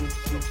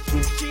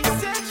She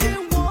said she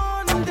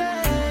wanted,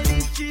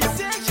 if she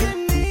said she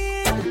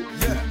need,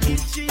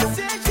 if she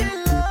said she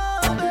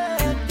love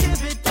it,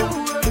 give it to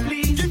her,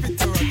 please. Give it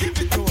to her, give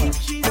it to her. If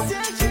she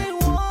said she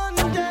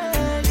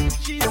wanted, if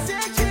she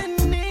said she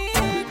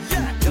need,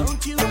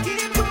 don't you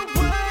keep her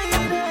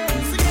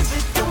waiting. Give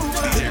it to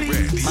her,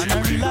 please. Man, I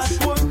relax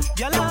more,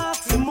 y'all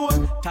ask some more.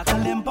 Tackle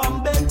them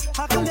on bed,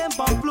 tackle them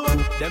on floor.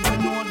 Them to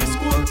know the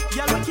score,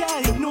 y'all we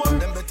can't ignore.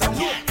 Them better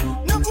know.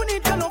 No good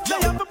need to know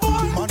play up the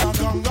board. Man a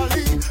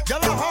gangali,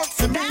 y'all a hawk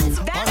to me.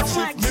 That's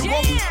my me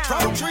jam.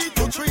 from tree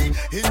to tree.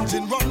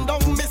 Engine run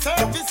down, me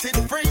service it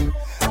free.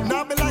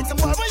 Now be like some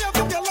boy, where you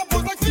put your love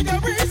pose like figure,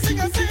 sing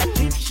a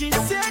sing. If she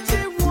said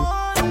she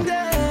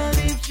wanted,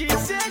 if she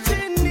said she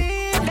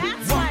need,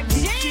 That's my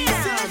if she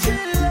said she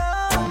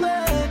love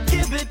it,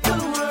 give it to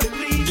her,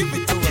 please. Give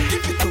it to her,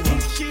 give it to her.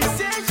 If she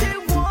said she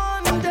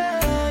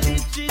wanted,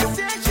 if she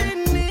said she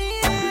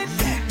need,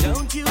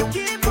 don't you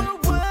keep her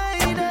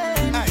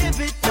waiting. Give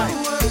it to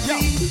her,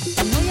 please.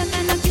 I know you're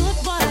kinda cute,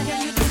 boy.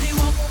 Yeah, you do the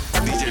work.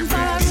 Looking for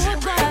a road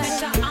boy.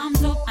 Put your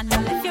arms up and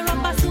I'll lift your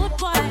rubber suit,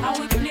 boy. How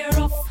we play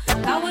rough,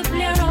 how we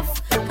play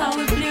rough, how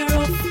we play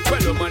rough.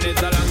 Well, woman,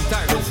 it's a long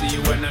time to see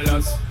you when I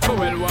lost. But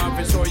well, want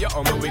to show you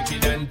how me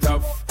wicked and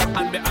tough.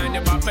 And behind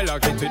your back, me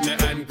lock it with me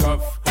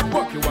handcuff.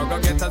 Walk you walk, go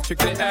get a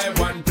strictly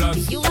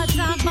A1+. You a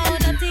talk about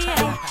dirty,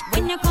 yeah.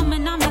 When you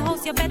coming on my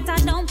house, you better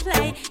don't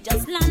play.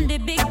 Just land the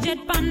big jet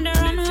on the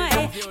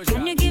runway.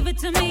 Can you give it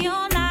to me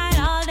all night,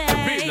 all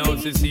day? Real now,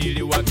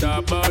 Cecilia, what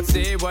about?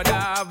 Say what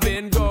I've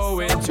been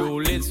going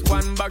through. List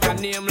one bag of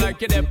name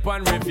like you dep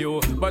on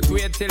review. But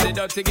wait till the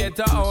dirty get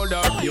a hold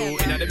of you.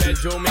 In the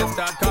bedroom, you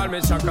start call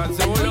me Shaka Oh,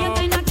 Zulu. you're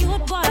kinda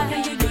cute, boy.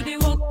 Yeah, you do the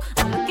work.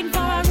 I'm looking for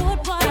a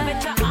road boy.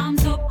 Put your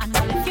arms up and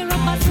I'll lift your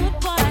rubber suit,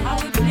 boy. How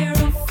we play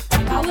rough,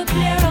 how we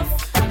play rough,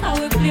 how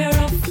we play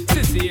rough.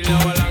 Cecilia,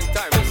 now a long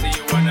time to see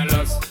you when I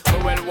lost.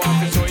 But well, want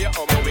to show you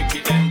how me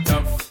wicked and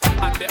tough.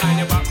 And behind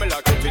your back, me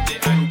lock it with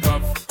the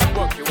handcuff.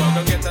 Walk you walk,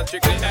 go get a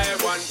strictly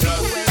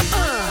A1+.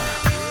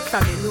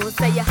 From you know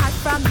say you hot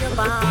from your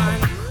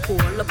band.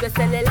 Hold up your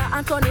cellular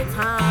and turn it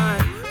on.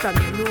 From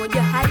you know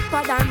you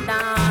hyper than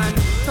Dan.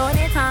 Turn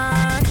it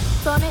on,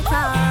 turn it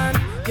on.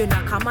 You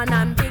know come on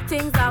and big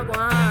things are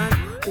gone.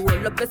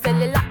 Hold up your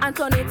cellular and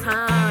turn it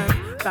on.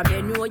 From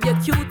you know you're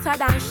cuter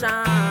than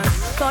Sean.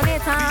 Turn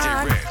it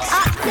on.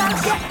 I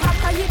can't get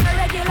hotter, you the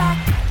regular.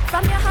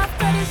 From your half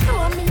to the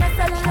show me your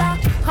cellular.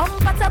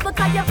 Compatible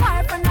cause you're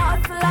far from the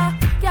hustler.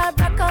 Girl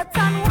break out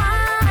and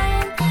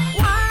wine,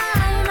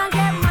 wine and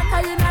get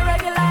matter, you the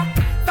regular.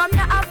 From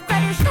your half to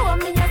the show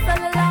me your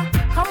cellular.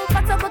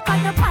 Compatible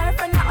cause you're far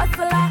from the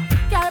hustler.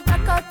 Girl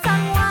break out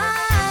and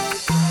wine,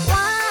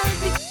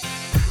 wine.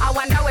 I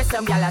wonder where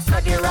some gyal a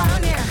study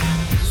round here.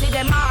 See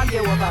them argue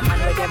over man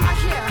with them a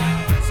share.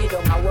 She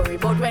don't a worry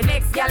about when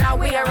next gyal a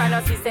wear and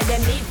us. She say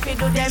them need to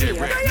do them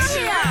here.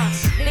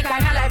 The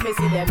kind of life me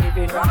see them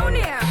living round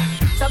here.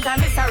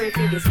 Sometimes it's sorry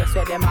for this just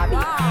where them a be.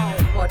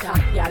 But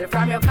hot gyal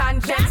from your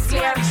conscience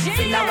clear.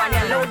 See now when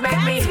your load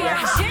make me hear.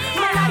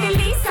 Man a the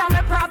least of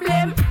my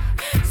problem.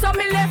 So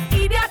me left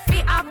idiot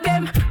fi have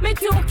them. Me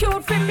too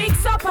cute fi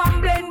mix up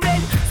and blend.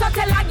 So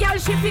tell a girl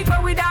she fi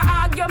go with her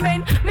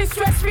argument. Me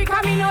stress free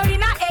cause me know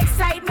in a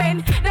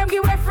excitement. Them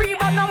give way free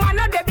but no man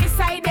no dey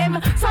beside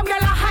them. Some girl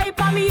a hype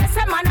on me, yes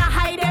a man a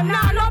hide them.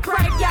 Nah no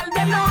pride girl,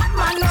 them no hot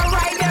man no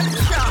ride them.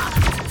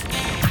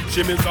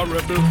 She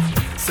miserable,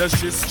 says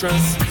she's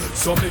stressed.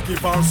 So me give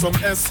her some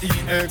sex.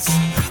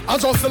 I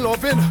just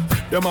loving,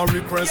 them a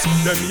request.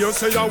 Them here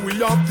say that we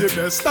have the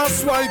best.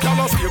 That's why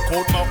y'all stay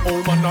out my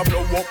home and I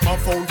blow up my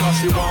phone. Cause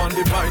she want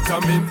the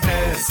vitamin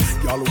S.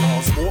 Y'all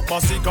want smoke my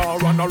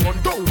cigar and I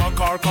run down my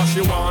car. Cause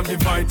she want the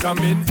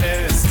vitamin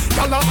S.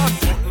 Y'all a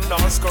unbutton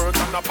her skirt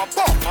and a pop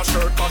off my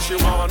shirt. Cause she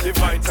want the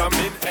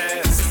vitamin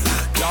S.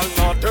 Y'all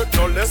not hurt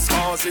no less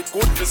cause it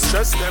good to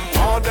stress them.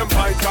 Want them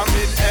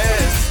vitamin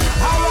S.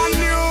 I want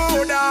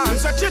new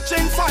dance, a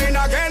chiching fine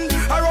again.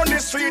 Around the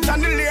street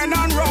and the lane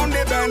and round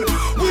the bend.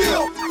 We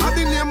up at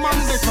the name on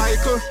the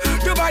cycle.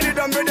 Divided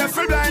them with the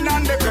full blind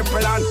and the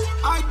cripple and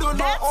I don't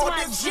know how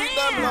the street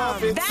them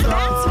love it. That's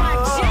my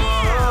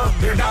jam.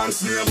 The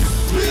dance name.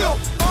 We up,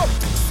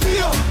 we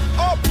up,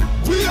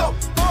 we up,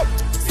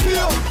 we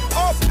up,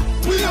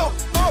 we up.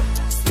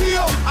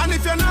 And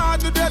if you're not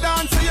do the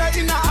dance, you're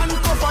in a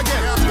handcuff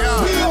again. We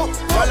up,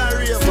 follow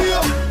me,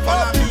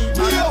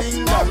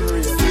 man,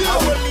 I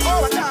will leave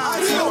a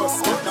dance.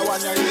 No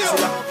one you're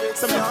here.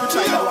 Some people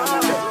try to one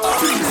of them.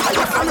 Please, I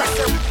arrest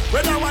them. We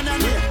don't want to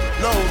hear.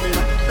 Love me,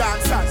 no.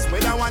 Dancers, we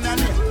don't want to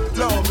hear.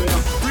 Love me, no.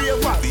 Brave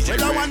ones, we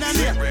don't want to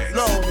hear.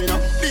 Love me, no.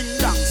 Ding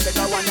dongs, we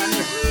don't want to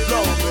hear.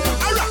 Love me, no.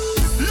 Alright,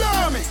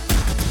 love me,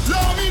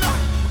 love me, no.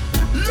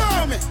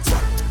 Love me,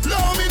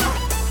 love me, no.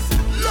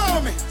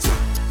 Love me.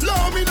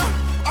 Love me now,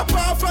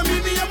 apart from me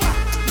name.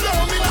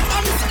 Love me now,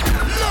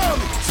 love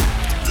me,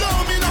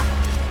 love me now,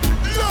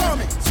 love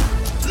me,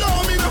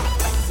 love me now,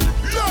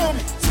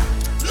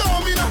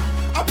 love me now,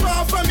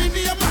 apart from me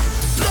name.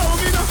 Love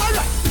me now,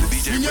 alright.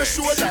 Swing your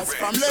shoulders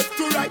from left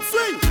to right,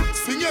 swing.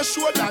 Swing your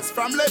shoulders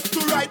from left to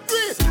right,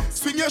 breathe.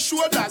 Swing your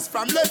shoulders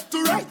from left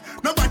to right.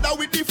 No matter bother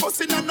with the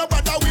fussing and no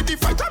bother with the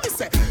fight. And me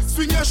say,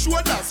 swing your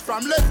shoulders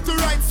from left to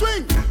right,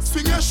 swing.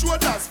 Swing your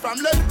shoulders from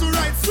left to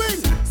right,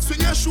 swing.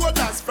 Swing your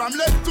shoulders from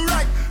left to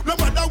right. No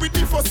bother with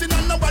the fussing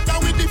and no bother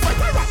with the fight.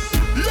 Alright,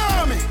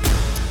 love me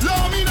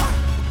now,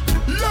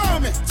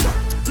 love me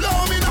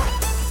now,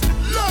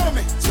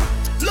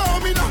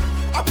 love me now.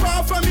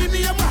 Apart from me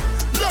name,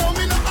 love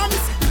me now. I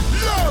miss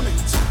love me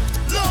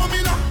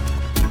now,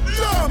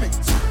 love me now,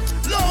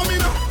 love me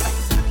now.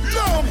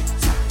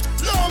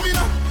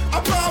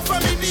 Apart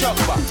from me name,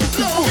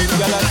 love me now.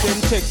 Y'all have them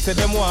texts, say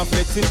them want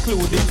flex,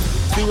 including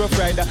the Rough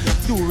Rider,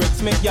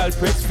 Durex, make y'all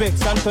press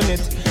vex.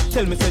 Antoinette,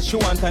 tell me say she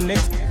want her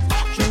next.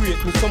 She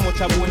rate me so much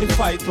I won't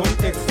fight on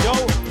text. Yo,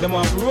 them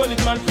want to roll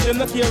it, man. Them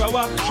not care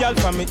about y'all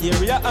from me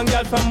area and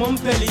y'all from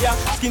Montpellier.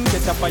 Skin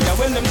catch a fire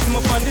when them see me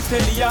on the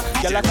telly.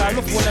 Y'all a call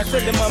my phone and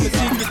tell them I'm a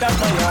secret at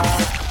my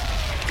yard.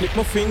 Click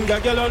my finger,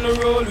 girl on the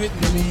roll with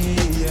me,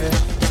 yeah.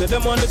 Say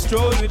them on the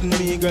stroll with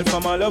me, girl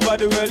from all over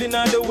the world in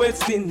all the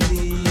West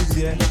Indies,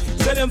 yeah.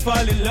 Say them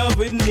fall in love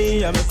with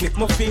me, I'ma click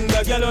my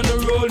finger, girl on the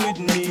roll with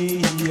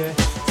me, yeah.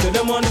 Say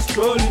them on the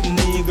stroll with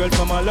me, girl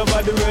from all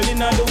over the world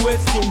in all the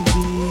West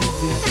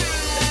Indies, yeah.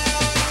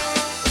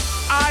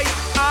 I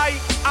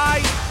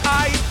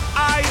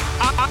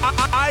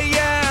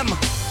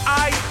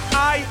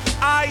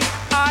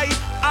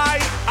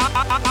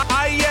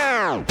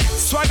am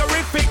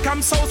swaggerific,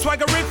 I'm so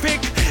swaggerific.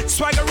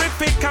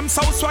 Swaggerific, I'm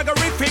so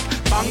swaggerific.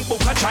 Bang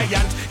book a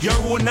giant, your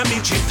own a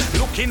midget.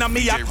 Looking at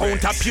me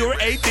account a pure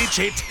 8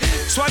 digit.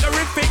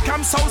 Swaggerific,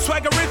 I'm so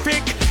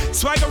swaggerific.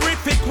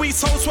 Swaggerific, we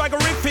so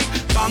swaggerific.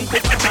 Bang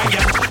book a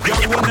giant, your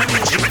own a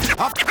midget.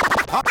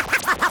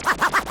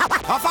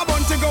 Half a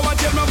bunch to go and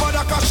tell me about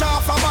a cash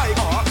off a bike.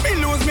 Me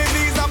lose me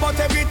visa but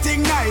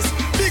everything nice.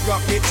 Big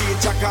up me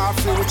teacher car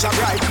future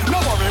bright. No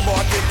worry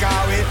about the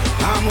car way.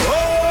 I'm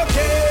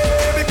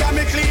okay because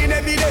me clean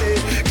every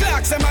day.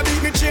 Clocks them a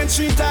beat me change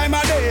 3 times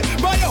a day.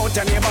 Buy out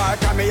any bar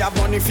cause me have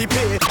money fi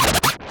pay.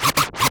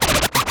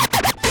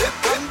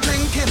 I'm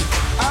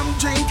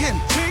drinking.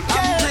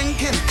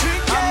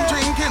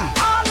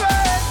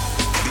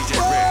 DJ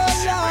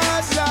Rex.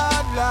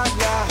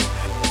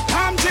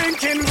 I'm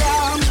drinking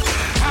rum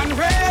and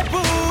Red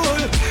Bull,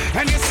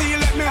 and you see,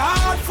 let me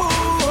heart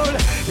full.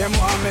 Them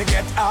want me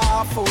get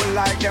awful,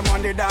 like them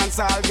on the dance,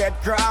 I'll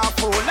get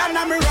grappled. And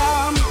I'm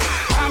rum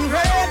and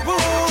Red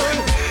Bull,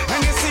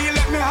 and you see,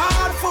 let me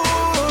heart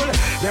full.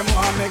 Them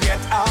want me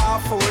get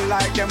awful,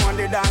 like them on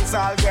the dance,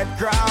 I'll get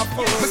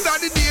grappled. Me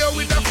start the day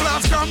with a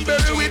flask,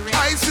 cranberry with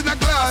ice in a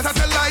glass.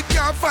 Satellite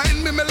can't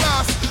find me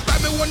lost. Buy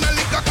me one a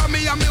liquor, cause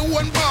me and me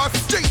one boss.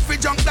 Drink for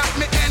junk that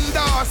me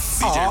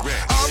endorse.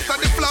 After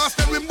the flask,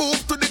 then we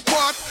move to the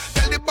quart.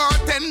 Tell the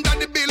bartender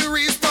the bill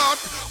restart.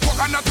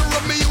 Coconut to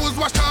rub me use,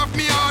 wash off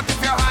me heart.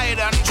 If you hide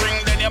and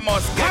drink, then you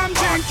must get I'm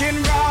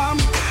drinking rum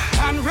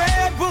and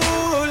Red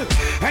Bull,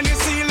 and you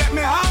see, let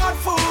me heart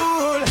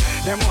full.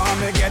 Them want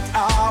me get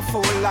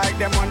awful, like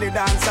them on the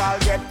dance, I'll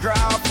get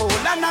grappled.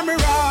 And I'm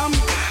rum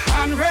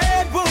and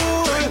Red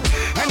Bull,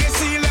 and you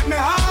see, let me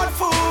heart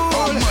full.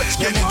 How much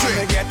can you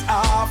drink? Me get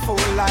awful,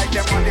 like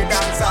them on the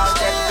dance, I'll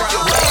get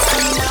grappled.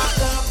 In my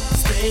cup,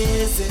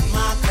 stays in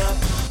my cup.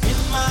 In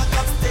my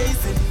cup,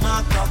 stays in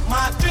my cup.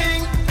 My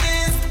drink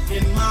is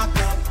in my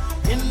cup.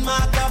 In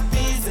my cup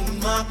is in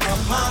my cup.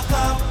 My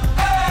cup.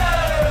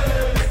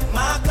 Hey!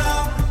 My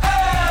cup.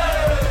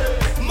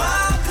 Hey!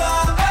 My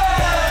cup.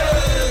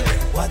 Hey!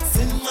 What's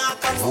in my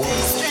cup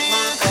stays in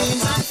my cup. Clean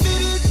and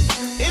fitted.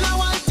 In a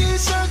white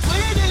t-shirt, we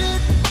did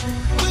it.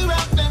 We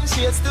rock them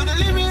shades to the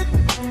limit.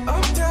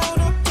 Up down,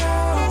 up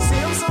down.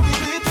 Same so we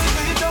do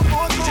it up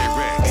both. DJ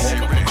Rex.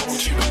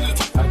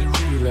 I'm the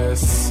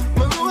realest.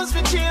 My rose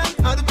for chain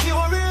are the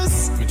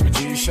purest. With my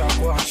G-Shock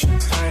watch,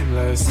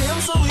 timeless.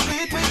 Same so we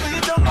do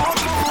it up both.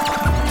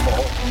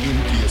 In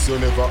case you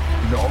never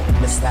know.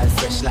 My style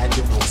fresh like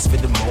the rose for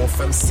the mouth.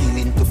 From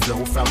ceiling to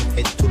flow, from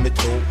head to my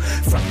toe.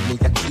 From me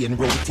a cane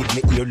rotate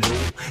me ear low.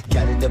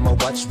 Gal them a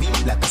watch me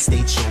like a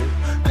stage show.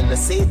 And I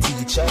say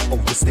teacher, how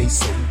to stay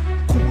so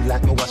cool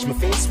like me wash my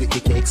face with the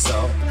cake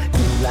so.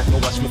 Cool like me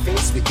wash my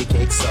face with the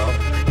cake so.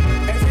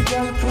 Every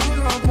girl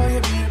pull up on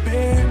your baby.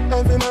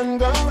 Every man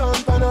go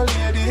around on a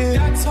lady.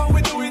 That's how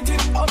we do it in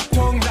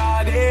Uptown,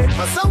 daddy.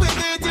 But so we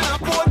do it in a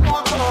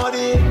Portmore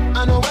party.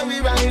 I know where we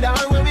ride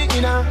or where we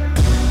in a.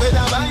 With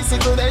a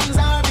bicycle, Benz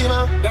or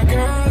Beamer. The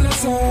girl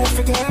is off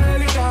to tell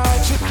you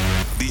that she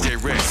DJ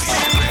Rex.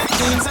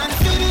 Jeans and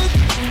fitted.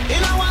 In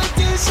a white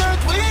t-shirt,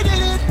 we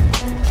did it.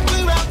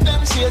 We rock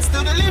them shades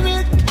to the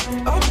limit.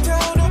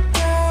 Uptown,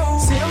 uptown.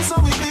 Same so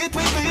we beat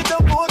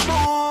up both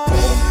more.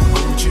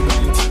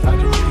 I'm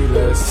the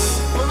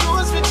realest. My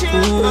rose for chain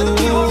are the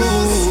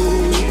purest.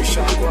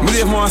 Me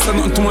leave my answer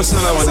nothing too much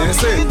in that one, you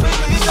see?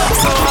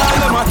 So all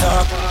them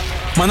attack,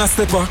 man a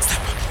step up.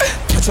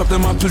 Catch up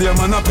them a play,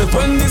 man a pepper.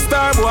 When the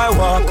star boy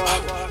walk,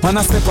 man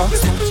a step up.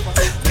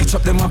 Catch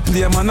up them a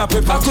play, man a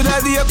pepper.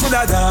 Coulda day,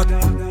 coulda dark,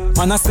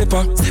 man a step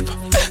up.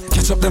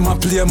 Catch up them a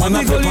play, man a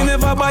pepper. Me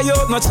never buy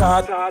out no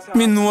chart,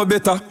 me know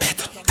better.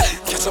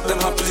 match up them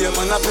and play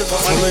man a paper.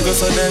 So me go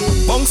so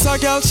then, bounce a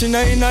girl, she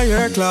not in a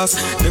your class.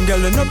 Them girl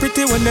they not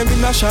pretty when them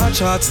in a short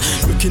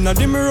shorts. Looking at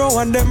the mirror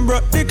and them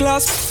broke the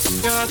glass.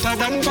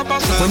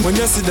 When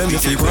you see them, you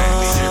feel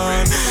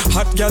one.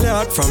 Hot girl, you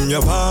hot from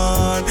your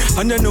van,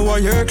 and you know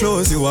what your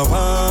clothes you are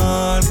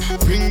want.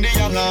 Bring the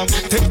alarm,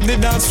 take the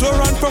dance floor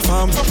and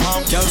perform.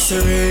 Girl,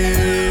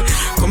 say,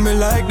 come me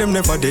like them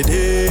never did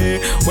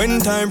it. When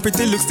time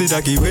pretty looks the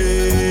doggy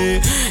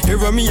way. Hear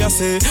what me I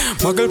say,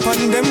 muggle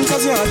pan them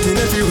 'cause you're hot in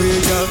every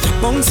way, girl.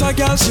 Bounce a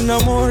girl, she no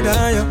more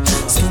than you.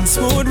 Skin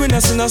smooth when I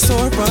see no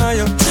sore by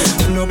you.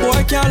 No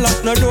boy can't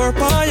lock no door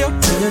by you.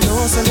 You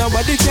know so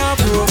nobody can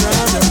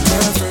program you.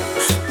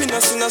 Me no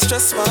see no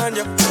stress man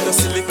you. No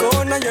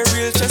silicone and your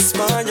real chest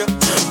man you.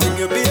 Bring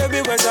your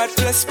baby where God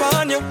bless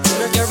man you.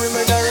 No carry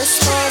me the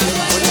rest man you.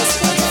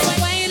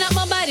 Wind up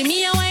my body,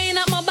 me a wind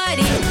up my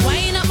body.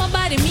 Wind up my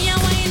body, me a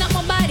wind up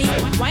my body.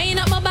 Wind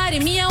up my body,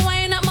 me a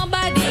wind up my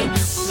body.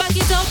 Back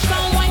it up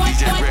and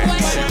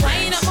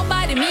wind up my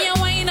body, me a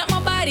wind up my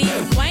body.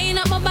 Wind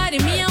up my body,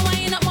 me a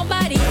wind up my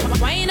body.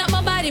 Wind up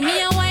my body,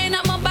 me a wind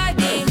up my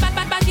body.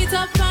 Back it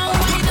up and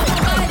wind up my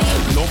body.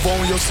 Love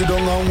how you sit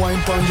down and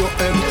wine pon your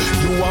head.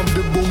 You have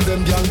the boom,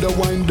 them gyal the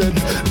wine dead.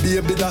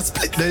 Baby that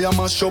split, they a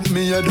mash up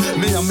me head.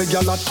 Me and me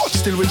gyal a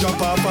touch till we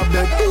jump off a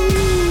bed.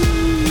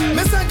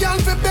 Me say gyal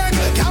fi beg,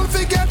 gyal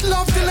fi get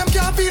love till them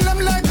can't feel them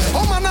leg.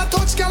 Oh man a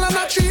touch gyal and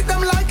I treat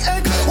them like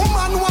egg. Oh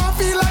man want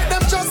feel like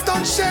them just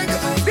don't shake.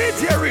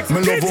 Me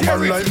love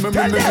woman like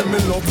me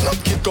love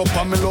knock it up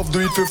and me love do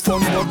it for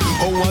fun. But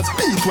how I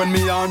speak when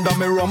me under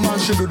me rum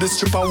and she do the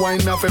strip and wine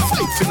me have a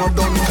fight fi no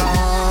done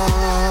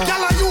can.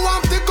 Gyal you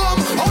want to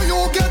come, oh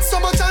you get so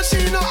much and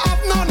she no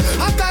have none.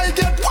 A guy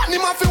get one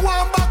him have to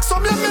one back.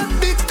 Some you make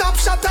big top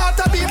shot out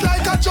a beat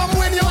like a drum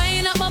when you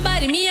wind up my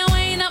body, me a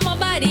wind up my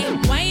body.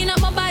 Wind up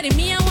my body,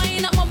 me a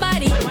wind up my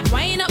body.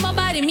 Wind up my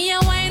body, me a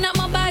wind up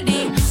my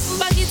body.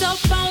 Back it up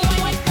and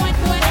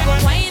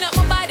wind up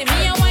my body,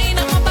 me a wind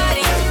up my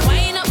body.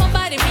 Wind up my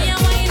body, me a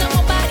wind up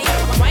my body.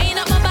 Wind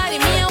up my body,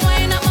 me a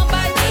wind up my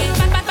body.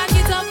 Back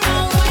it up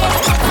and wind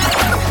up my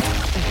body.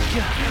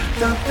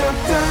 Dum dum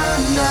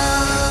dum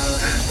now,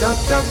 dum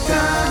dum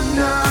dum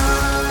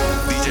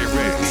now. DJ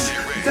Rex.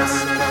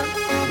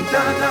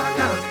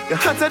 You're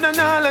hotter than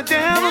all of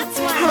them.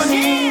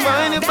 Honey,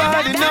 find your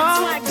body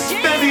now.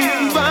 Baby,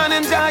 run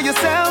and enjoy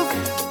yourself.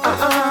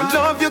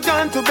 Love you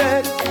gone to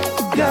bed.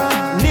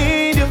 Yeah,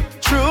 need you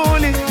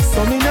truly.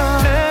 So me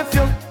not left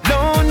you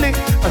lonely.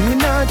 And me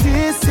not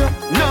diss you.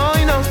 No,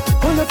 you know,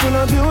 full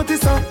of beauty,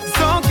 so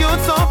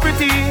cute, so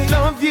pretty.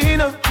 Love you,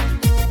 know.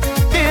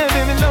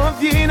 Baby, me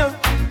love you, know.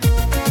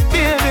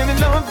 Baby, me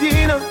love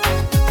you, know.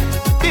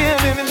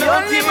 Baby, me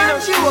love you, know.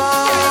 She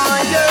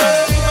want,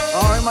 yeah.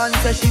 Our man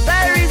says she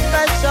very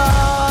special,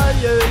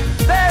 yeah.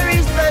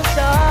 Very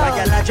special.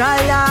 Like a dry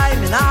line,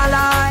 me nah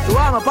lie. So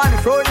I'm up on the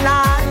front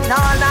line,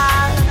 nah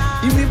lie.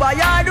 If me buy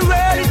her the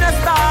world in a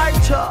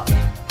starch,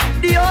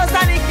 the house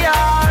and the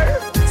car.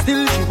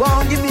 Still she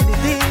won't give me the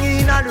thing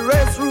in the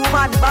restroom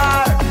and the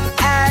bar.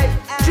 Hey,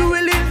 she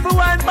willing for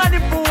one for the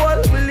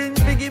pool, willing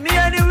to give me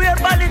anywhere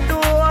for the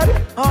door.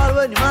 All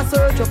when you must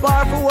search up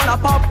her for one a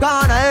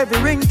popcorn or every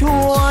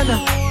ringtone.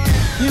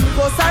 Him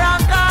goes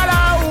around call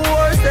her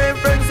whore. Same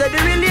friends say the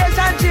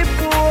relationship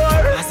poor.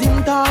 As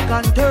him talk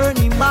and turn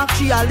him back,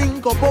 she a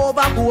link up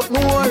over boat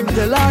more. Him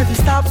tell her to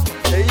stop,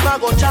 say him a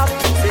go chop,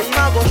 say him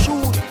a go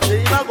shoot,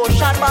 say him a go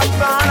shot back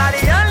from. And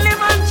the only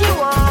man she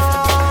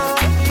want,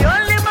 the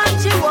only man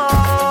she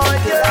want.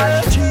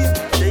 Yeah, she cheat,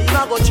 say him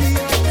a go cheat,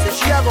 say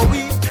she a go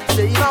weep,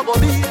 say him a go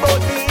beat. But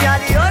me a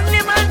the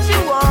only man she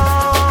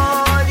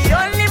want, the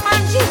only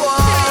man she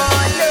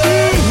want.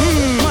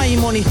 Yeah. My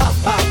money, ha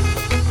ha.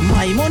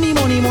 My money,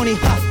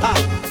 ha ha.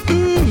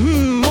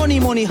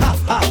 Money, ha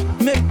ha.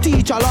 Make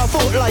teacher laugh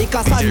out like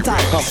a Santa.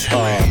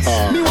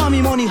 Me want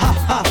me money, ha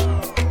ha.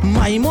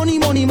 My money,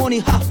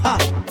 ha ha.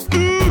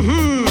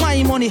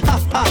 My money, ha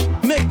ha.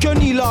 Make your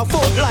knee laugh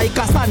out like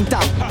a Santa.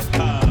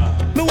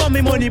 Me want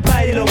me money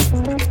pile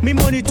up. Me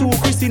money too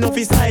Christy enough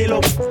is style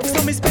up.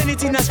 So me spend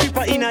it in a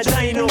stripper in a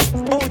gino.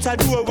 Out a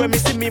door where me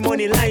see me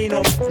money line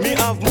up. Me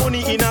have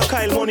money in a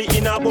Kyle, money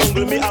in a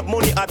bungle. Me have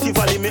money at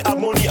Tivoli, me have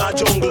money at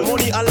jungle.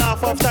 Money a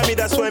laugh after me,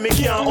 that's why me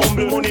can't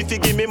humble. Money to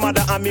give me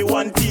mother and me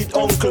one teeth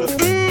uncle.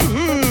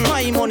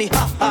 My money,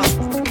 ha ha.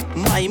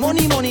 My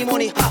money,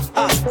 ha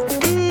ha.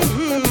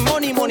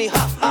 Money,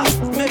 ha ha.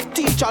 Make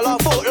teacher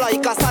laugh out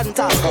like a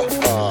Santa.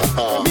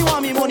 Me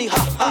want me money,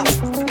 ha ha.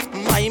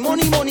 My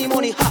money,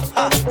 ha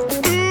ha.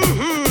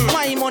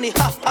 My money,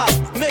 ha ha.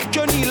 Make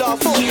your knee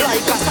laugh out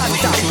like a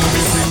Santa.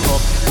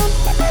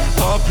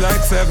 Up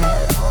like 7,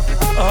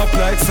 up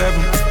like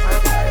 7.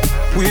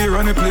 We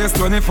run the place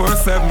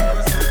 24/7,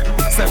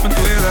 7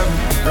 to 11.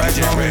 Right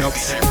now we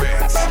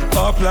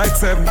up like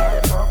 7,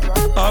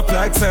 up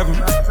like 7.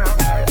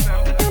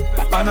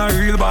 On a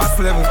real boss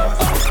level,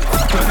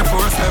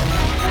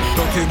 24/7.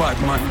 Dirty bad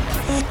man,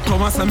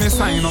 come and say me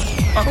sign up.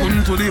 I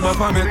couldn't to leave up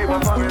a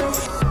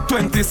bed.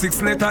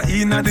 26 letter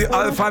in the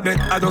alphabet.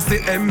 I just say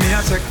M me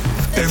a check.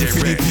 them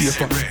for the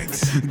paper.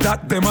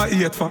 That them a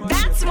hate for.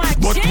 That's my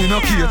but jam. me no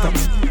cater.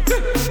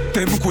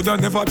 Them coulda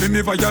never be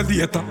me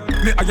violator.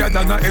 Me higher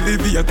than a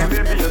elevator.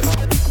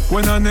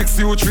 When I next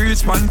you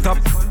reach man top,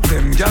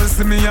 them gals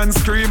see me and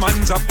scream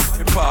and jump.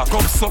 Park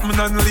up something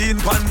and lean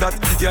pan that.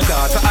 Your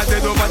daughter a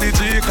dead over the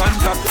G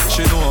contact.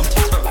 She know.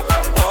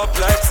 Up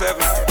like 7,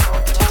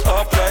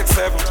 up like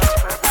 7.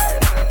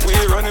 We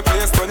run the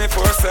place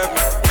 24/7,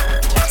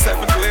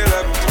 7 to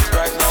 11.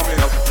 Right now me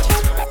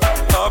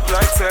up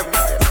like 7,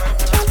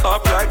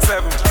 up like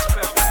 7.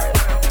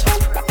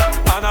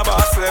 And a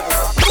boss level.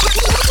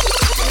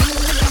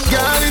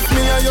 Girl, if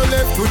me and you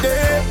left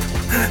today,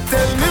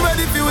 tell me where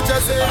the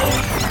future says.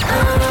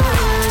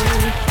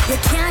 You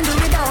can't do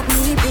without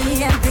me,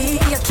 baby.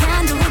 You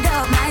can't do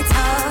without my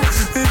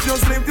touch. If you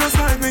slip, you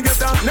slide, me get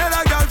down.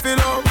 Never girl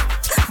feel up.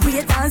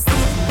 Wait and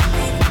see.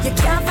 You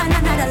can't find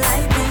another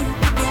like me.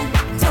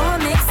 Don't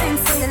make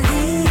sense till you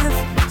leave.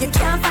 You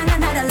can't find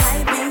another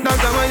like me.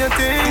 That's the way you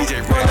think.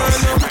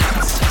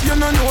 You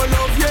don't know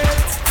love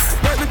yet.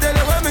 Let me tell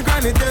you what me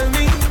granny tell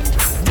me.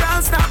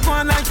 Can't stop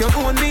going like you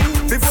own me.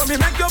 Before me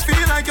make you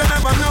feel like you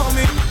never know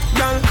me.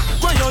 Girl,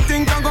 what you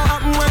think can go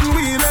happen when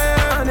we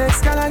live?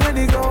 Next girl I get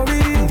the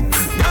glory.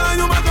 Girl,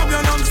 you back up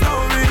your love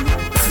story.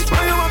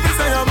 What you want to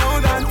say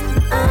about that?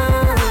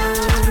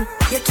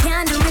 You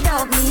can't do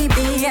without me,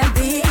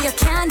 baby. You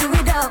can't do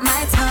without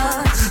my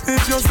touch.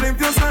 If you slip,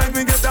 you slide,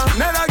 me get down.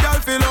 Never girl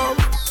feel up.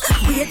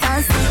 Wait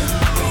and see.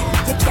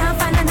 You can't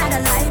find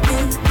another like me.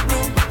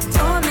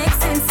 Don't make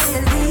sense till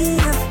you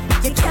leave.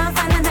 You can't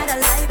find another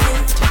like me.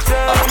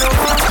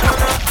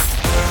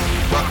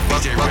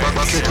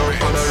 Back it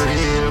up on a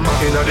real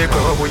man. Inna the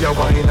club we a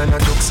wine and a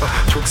juksa,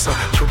 juksa,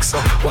 juksa.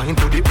 Wine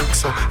to the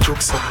uksa,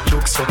 juksa,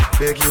 juksa.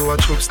 Beg you a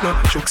chups no,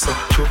 juksa,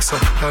 juksa.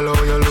 Hello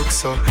you look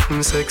so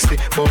sexy.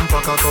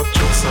 Bumper cock up,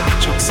 juksa,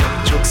 juksa,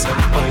 juksa.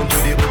 Wine to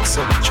the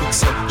uksa,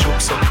 juksa,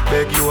 juksa.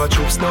 Beg you a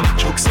chups no,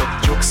 juksa,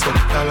 juksa.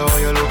 Hello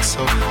you look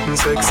so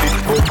sexy.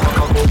 Bumper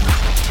cock up.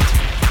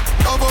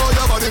 How about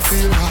your body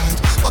feel right?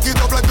 Back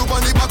it up like you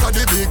on the back of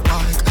the big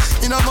bike.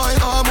 Inna my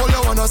arm, all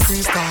you wanna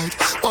squeeze tight.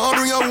 Wanna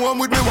bring you home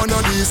with me one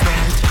of these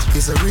nights.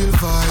 It's a real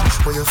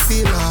vibe, what you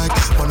feel like.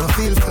 Wanna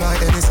feel fly,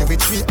 anything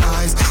with 3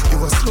 eyes. You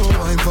a slow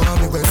wine for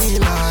me when me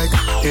like.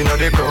 Inna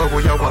the club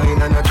we a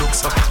wine and a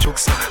juksa,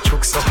 juksa,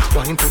 juksa.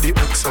 Wine to the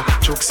uksa,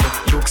 juksa,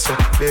 juksa.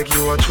 Beg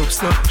you a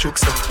chups no,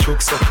 juksa,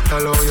 juksa.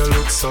 Hello you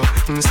look so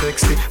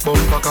sexy.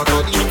 Bumper cock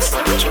up,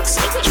 juksa, juksa,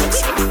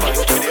 juksa.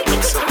 Wine to the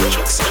uksa,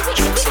 juksa,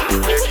 juksa.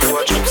 Beg you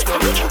a chups no,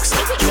 juksa,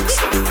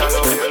 juksa.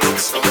 Hello you look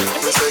so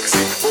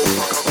sexy.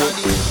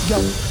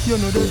 Girl, you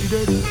know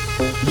daddy.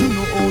 You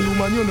know old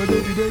woman, you know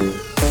daddy.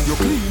 You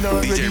clean and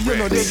ready, you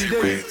know daddy.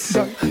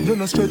 Girl, you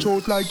know stretch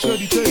out like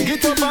Teddy.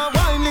 Get up and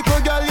wine,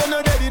 little girl, you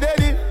know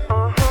daddy.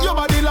 Your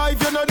body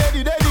life, you know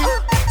daddy.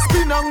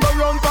 Spin and go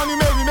round for me,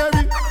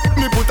 merry.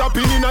 Me put a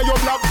pin in your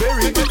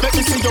blackberry. Let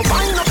me see you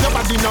wind up your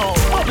body now.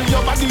 Bubble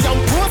your body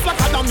and pose like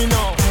a dummy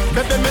now.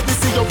 Let me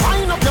see you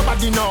wind up your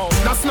body now.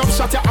 Now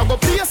snapshot ya, I go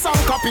play some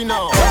copy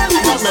now.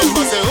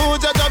 Remember say who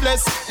Jah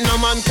bless, no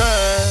man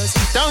curse.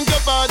 Thank you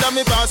Father,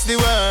 me pass the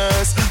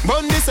worst.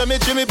 Bun the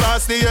cemetery, me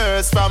pass the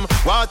years. From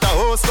water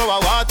hose to a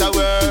water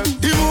work.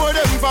 The more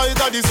them fight,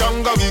 the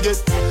stronger we get.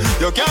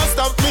 You can't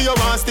stop me, you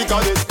want stick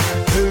on it.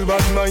 Tell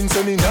bad mind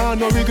say me nah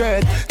no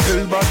regret.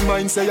 Tell bad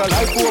mind say your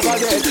life over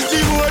dead. The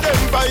more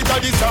them fight,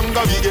 the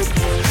stronger we get.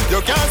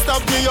 You can't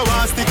stop me, you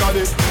want stick on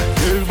it.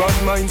 Tell bad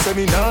mind say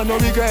me nah no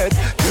regret.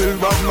 Tell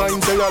bad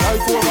mind say your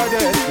life over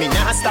dead. Me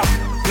nah stop.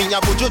 Me a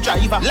good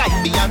driver like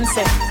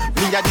Beyonce.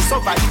 Me a the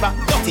survivor.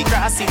 Dirty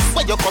grasses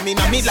where you come in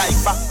a me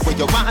life. Where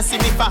you want see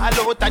me fall out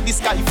of the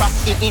sky.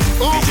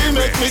 Who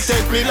make me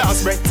take me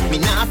last breath? Me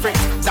nah fret.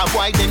 That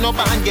why they no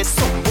ban get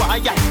some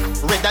boy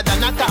redder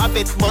than a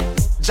carpet, but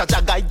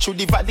Jaja guide through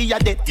the valley of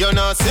death. You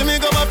know, see me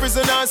go a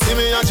prison and see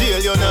me a jail.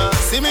 You know,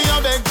 see me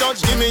a beg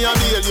judge, give me a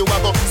bail. You a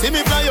go see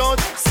me fly out,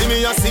 see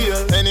me a seal.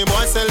 Any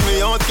boy sell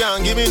me out,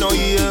 can't give me no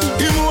ear.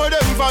 The more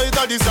them fight,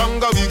 the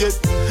stronger we get.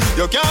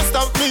 You can't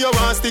stop me, you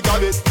want stick a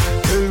bit.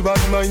 Tell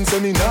bad mind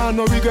say me nah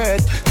no regret.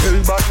 Tell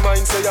bad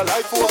mind say your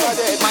life over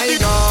dead. My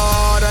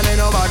God, and they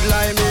no bad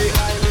like me.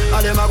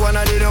 All them a go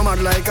and they no mad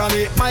like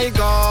me. My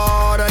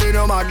God, and they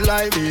no mad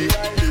like me.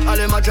 All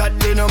them a chat,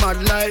 they no mad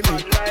like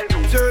me.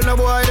 Certain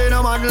boy, they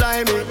no mad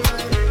like me.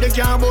 They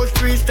can't bust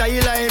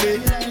freestyle like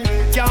me.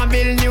 Can't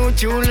build new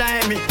tune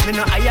like me. Me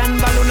no iron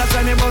balloon, that's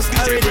why me bust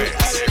already.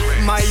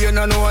 My, you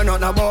no know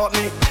nothing about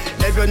me.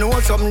 If you know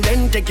something,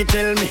 then take it,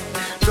 tell me.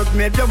 Just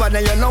make your bad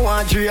and you no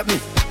want to drape me.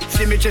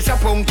 See me chase a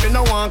punk, you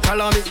no want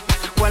call on me.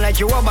 Well, like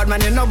you a bad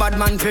man, you no bad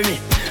man for me.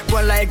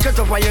 Well, like you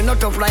tough, why you not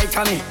tough like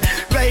me.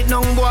 Right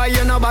now, boy,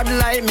 you no bad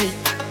like me.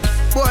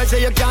 Boy,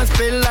 say you can't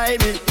spell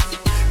like me.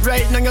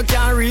 Right now, you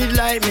can't read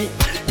like me.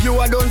 You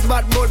a don't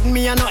spot, but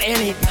me a no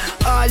any.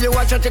 All you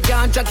watch out, you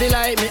can't chatty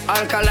like me.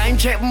 Alkaline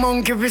check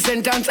monkey for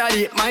sentence at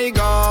it. My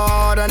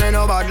God, and they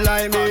no bad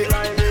like me.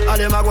 All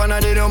them a go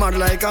and they no mad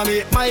like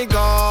me. My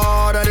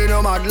God, and they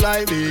no mad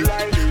like me.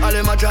 All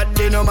them a chat,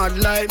 they no mad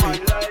like me.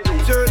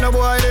 Certain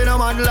boy, they no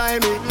mad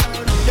like me.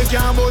 They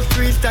can't boast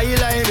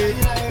freestyle like me.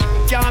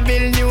 can't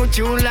build new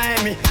tune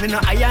like me. Me no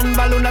iron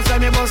balloon, that's why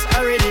me bust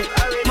already.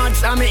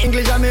 Maths and me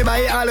English and me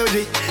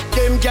biology.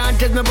 Them can't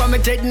test me from me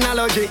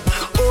technology.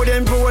 Oh,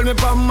 them pull me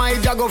from my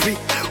geography.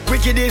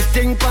 Wickedest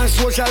thing from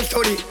social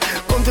study.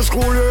 Come to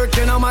school work,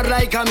 you know mad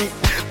like me.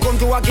 Come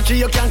to walk it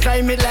you can't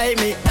climb it like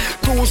me.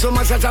 Do so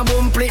much as a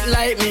boom plate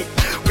like me.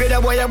 With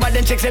a boy you bad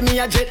then check say me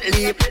a jet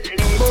leap.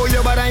 Boy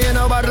you bad and you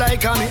know bad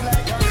like me.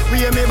 We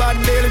hear me bad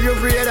bail if you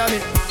afraid of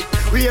me.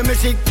 We hear me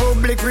sick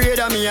public afraid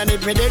of me. And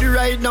if me dead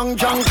right now,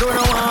 junk you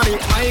don't want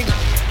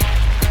it.